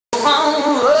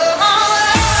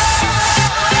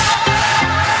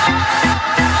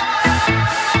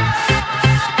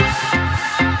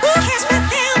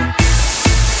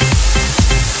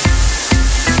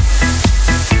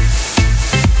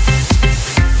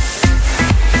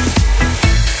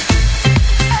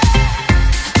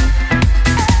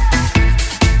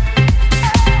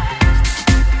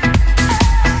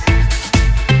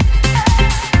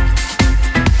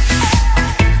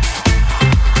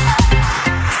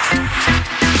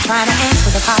trying to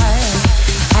enter the party,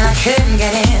 and I couldn't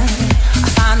get in. I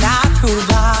found out through the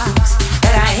blocks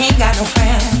that I ain't got no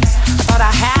friends. I thought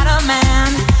I had a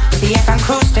man, but the FM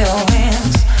crew still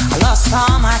wins. I lost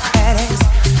all my credits,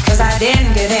 cause I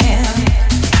didn't get in.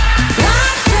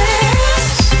 Like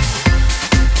this,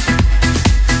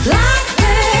 like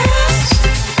this,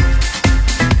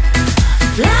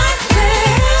 like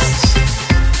this,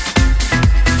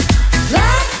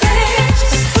 like this.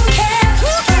 Who cares?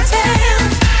 Who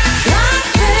cares? Like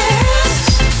this,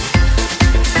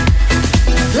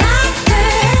 like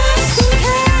this. Who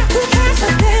cares? Who cares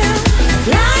for them?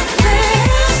 Like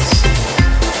this,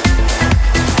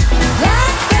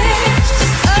 like this.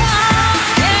 Oh yeah.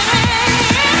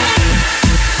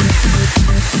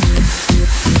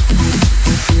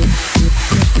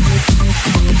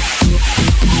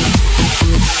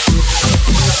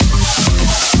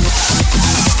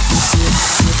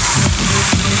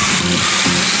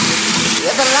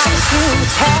 If the lies you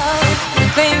tell, the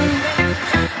thing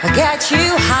will get you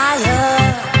higher.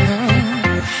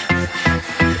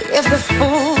 If the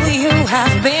fool you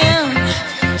have been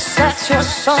sets your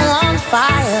soul on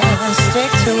fire, then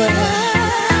stick to it.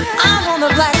 I'm on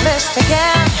the blacklist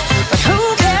again, but who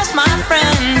cares, my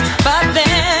friend? But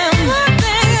them,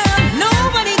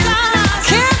 nobody does.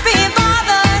 Can't be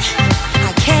bothered.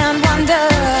 I can't wonder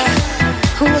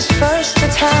who was first to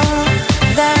tell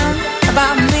them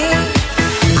about me.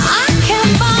 I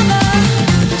can't bother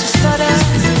to stutter,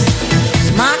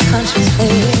 'cause my country's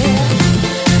clear.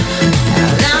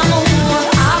 And I move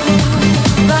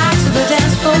back to the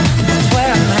dance floor. That's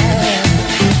where I'm at.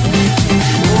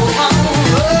 Oh, oh,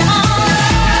 oh, oh.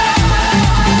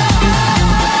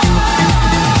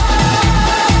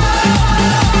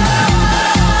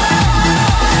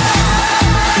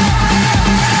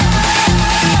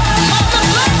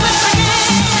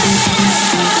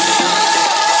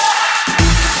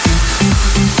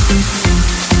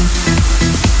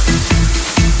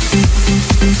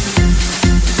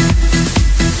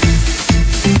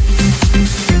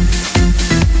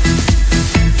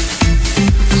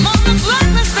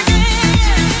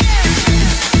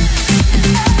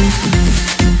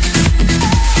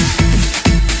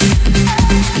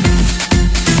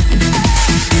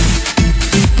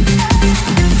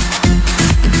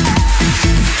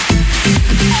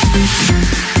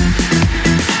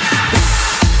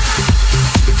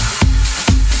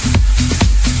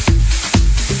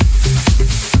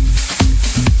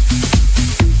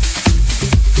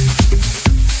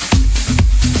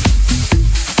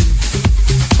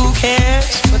 Who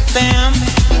cares for them?